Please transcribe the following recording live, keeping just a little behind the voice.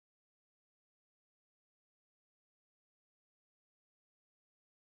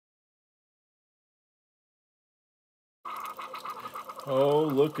Oh,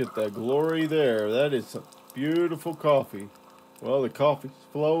 look at the glory there. That is some beautiful coffee. Well, the coffee's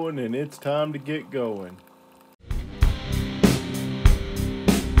flowing and it's time to get going.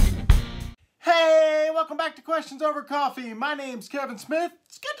 Hey, welcome back to Questions Over Coffee. My name's Kevin Smith.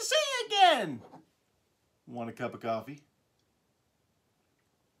 It's good to see you again. Want a cup of coffee?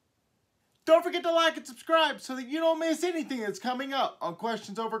 Don't forget to like and subscribe so that you don't miss anything that's coming up on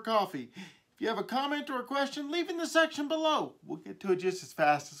Questions Over Coffee. If you have a comment or a question, leave in the section below. We'll get to it just as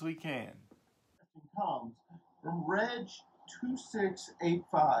fast as we can. It comes from Reg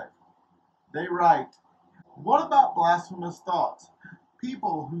 2685. They write, what about blasphemous thoughts?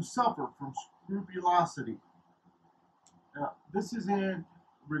 People who suffer from scrupulosity. Now, this is in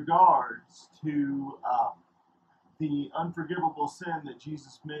regards to the unforgivable sin that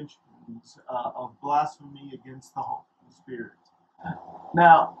Jesus mentions of blasphemy against the Holy Spirit.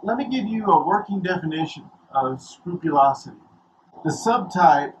 Now, let me give you a working definition of scrupulosity. The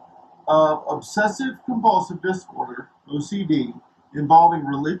subtype of obsessive compulsive disorder, OCD, involving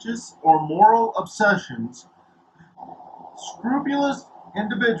religious or moral obsessions. Scrupulous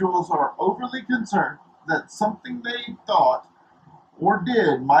individuals are overly concerned that something they thought or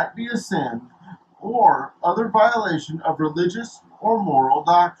did might be a sin or other violation of religious or moral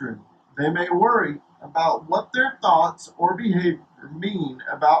doctrine. They may worry about what their thoughts or behavior mean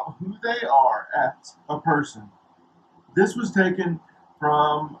about who they are as a person. This was taken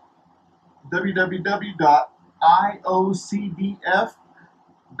from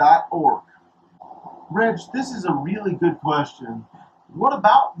www.iocdf.org. Reg, this is a really good question. What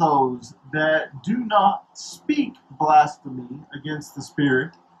about those that do not speak blasphemy against the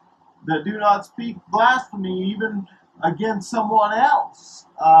Spirit, that do not speak blasphemy even against someone else,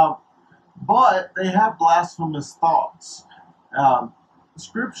 but they have blasphemous thoughts?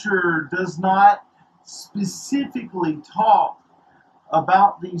 Scripture does not specifically talk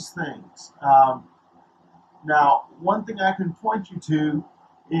about these things. Now, one thing I can point you to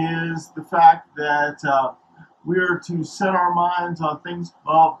is the fact that we are to set our minds on things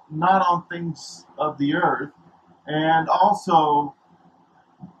of, not on things of the earth. And also,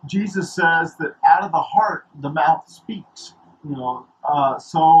 Jesus says that out of the heart, the mouth speaks.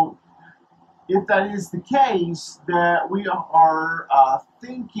 So if that is the case, that we are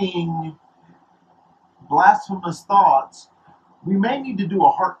thinking blasphemous thoughts, we may need to do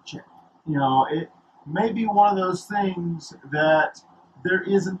a heart check. It may be one of those things that there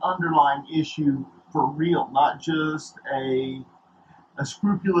is an underlying issue for real, not just a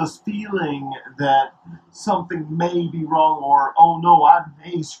scrupulous feeling that something may be wrong, or, oh no, I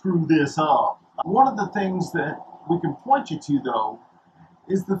may screw this up. One of the things that we can point you to, though,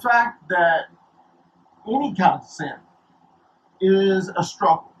 is the fact that any kind of sin is a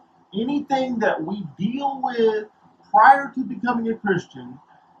struggle. Anything that we deal with prior to becoming a Christian,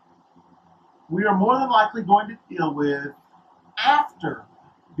 we are more than likely going to deal with after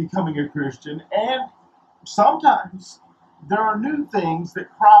becoming a Christian, and sometimes there are new things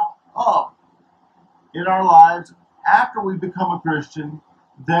that crop up in our lives after we become a Christian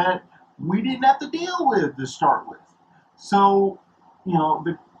that we didn't have to deal with to start with. So,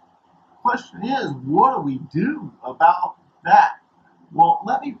 the question is, what do we do about that? Well,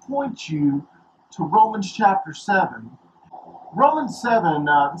 let me point you to Romans chapter 7. Romans 7,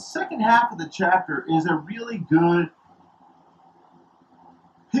 the second half of the chapter is a really good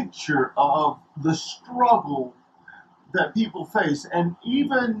picture of the struggle that people face, and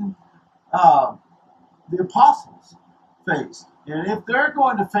even the apostles faced. And if they're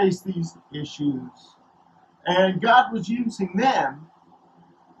going to face these issues, and God was using them,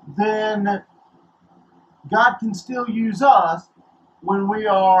 then God can still use us when we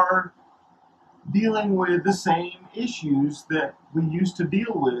are dealing with the same issues that we used to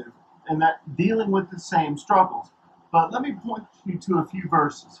deal with, and that dealing with the same struggles. But let me point you to a few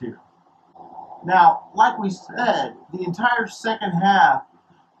verses here. Now, like we said, the entire second half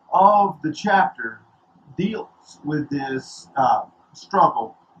of the chapter deals with this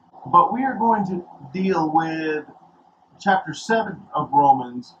struggle, but we are going to deal with chapter 7 of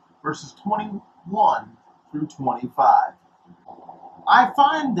Romans, verses 21 through 25. I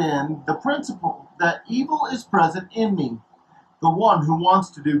find then the principle that evil is present in me, the one who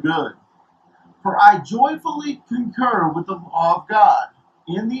wants to do good. For I joyfully concur with the law of God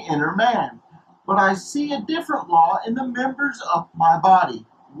in the inner man, but I see a different law in the members of my body,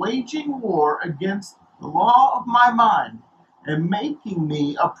 waging war against the law of my mind, and making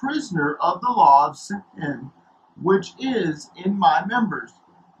me a prisoner of the law of sin, which is in my members.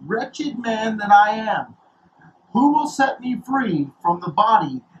 Wretched man that I am! Who will set me free from the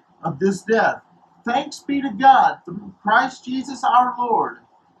body of this death? Thanks be to God through Christ Jesus our Lord.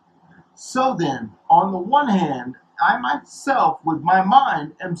 So then, on the one hand, I myself with my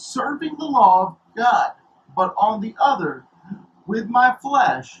mind am serving the law of God, but on the other, with my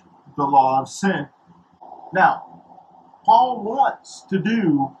flesh, the law of sin. Now, Paul wants to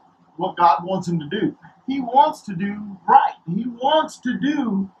do what God wants him to do. He wants to do right. He wants to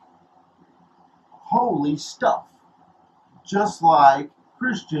do holy stuff, just like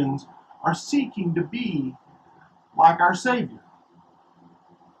Christians are seeking to be like our Savior.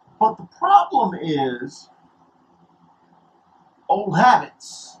 But the problem is, old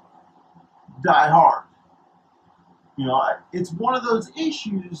habits die hard. It's one of those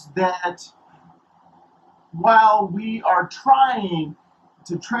issues that while we are trying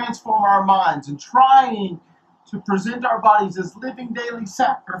to transform our minds and trying to present our bodies as living daily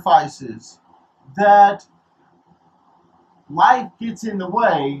sacrifices, that life gets in the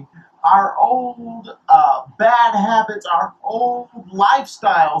way. Our old bad habits, our old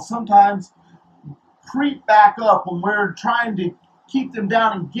lifestyle sometimes creep back up when we're trying to keep them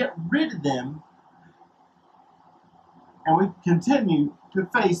down and get rid of them, and we continue to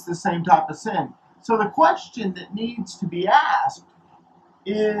face the same type of sin. So the question that needs to be asked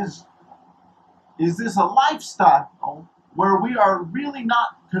is this a lifestyle where we are really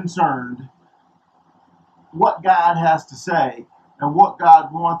not concerned what God has to say and what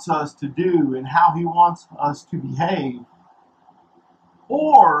God wants us to do and how He wants us to behave?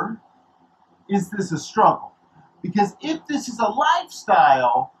 Or is this a struggle? Because if this is a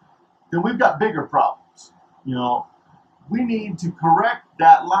lifestyle, then we've got bigger problems. We need to correct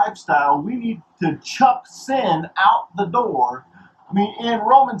that lifestyle. We need to chuck sin out the door. In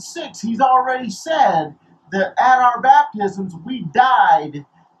Romans 6, he's already said that at our baptisms, we died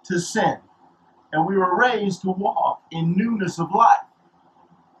to sin, and we were raised to walk in newness of life.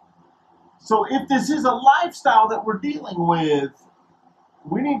 So if this is a lifestyle that we're dealing with,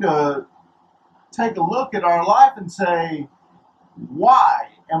 we need to take a look at our life and say, why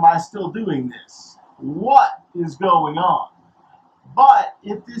am I still doing this? What is going on? But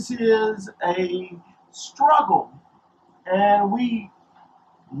if this is a struggle and we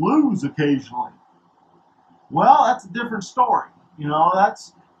lose occasionally, well, that's a different story.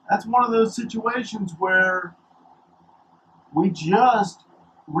 That's one of those situations where we just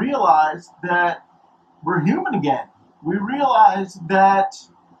realize that we're human again. We realize that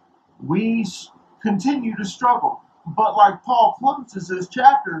we continue to struggle. But like Paul closes this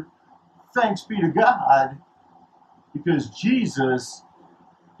chapter, thanks be to God, because Jesus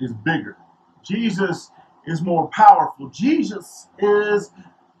is bigger. Jesus is more powerful. Jesus is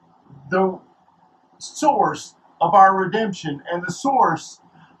the source of our redemption and the source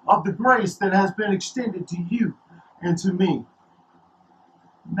of the grace that has been extended to you and to me.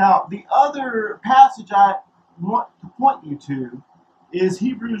 Now, the other passage I want to point you to is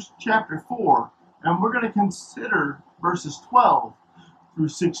Hebrews chapter 4, and we're going to consider verses 12 through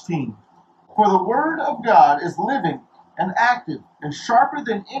 16. For the word of God is living and active and sharper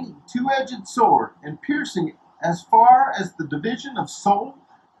than any two-edged sword, and piercing as far as the division of soul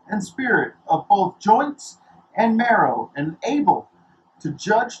and spirit, of both joints and marrow, and able to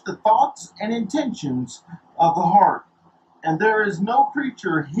judge the thoughts and intentions of the heart. And there is no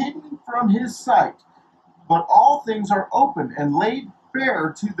creature hidden from his sight, but all things are open and laid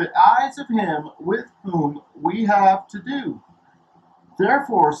bare to the eyes of him with whom we have to do.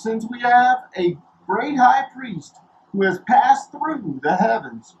 Therefore, since we have a great high priest who has passed through the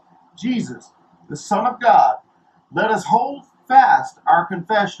heavens, Jesus, the Son of God, let us hold fast our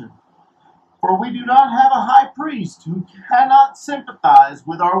confession. For we do not have a high priest who cannot sympathize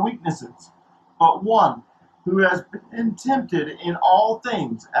with our weaknesses, but one who has been tempted in all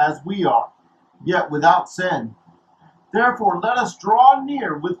things as we are, yet without sin. Therefore, let us draw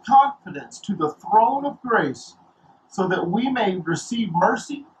near with confidence to the throne of grace, so that we may receive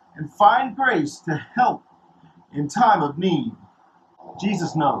mercy and find grace to help in time of need.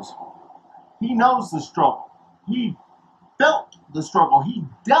 Jesus knows. He knows the struggle. He felt the struggle. He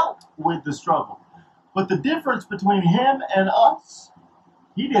dealt with the struggle. But the difference between him and us,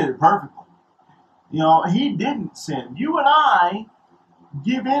 he did it perfectly. He didn't sin. You and I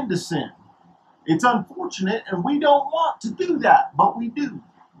give in to sin. It's unfortunate, and we don't want to do that, but we do.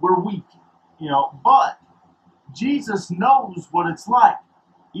 We're weak, but Jesus knows what it's like.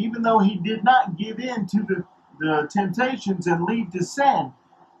 Even though he did not give in to the temptations and lead to sin.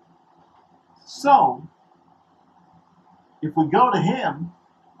 So, if we go to him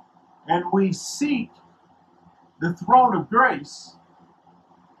and we seek the throne of grace,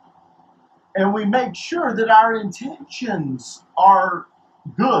 and we make sure that our intentions are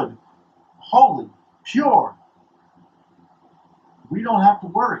good, holy, pure, we don't have to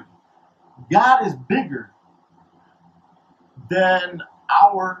worry. God is bigger than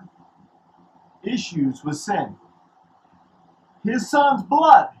our issues with sin. His son's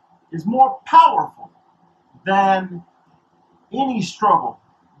blood is more powerful than any struggle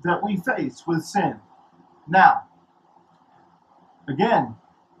that we face with sin. Now, again,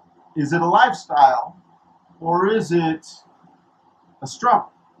 is it a lifestyle or is it a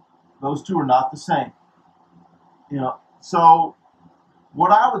struggle? Those two are not the same. So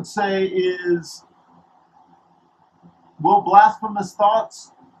what I would say is, will blasphemous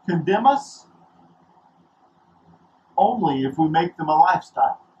thoughts condemn us? Only if we make them a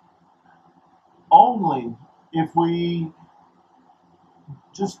lifestyle. Only if we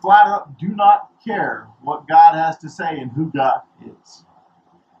just flat out do not care what God has to say and who God is.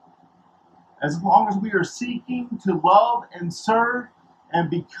 As long as we are seeking to love and serve and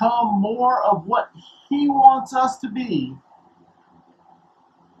become more of what He wants us to be,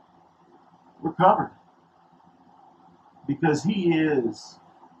 we're covered. Because He is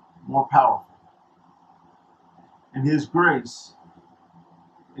more powerful. And His grace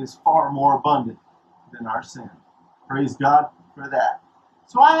is far more abundant than our sin. Praise God for that.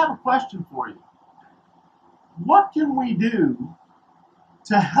 So I have a question for you. What can we do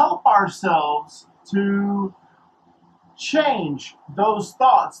to help ourselves to change those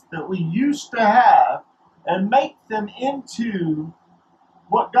thoughts that we used to have and make them into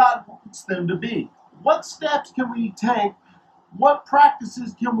what God wants them to be? What steps can we take? What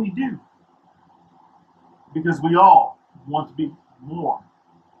practices can we do? Because we all want to be more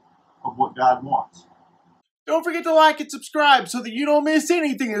of what God wants. Don't forget to like and subscribe so that you don't miss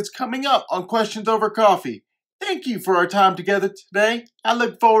anything that's coming up on Questions Over Coffee. Thank you for our time together today. I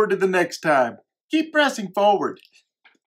look forward to the next time. Keep pressing forward.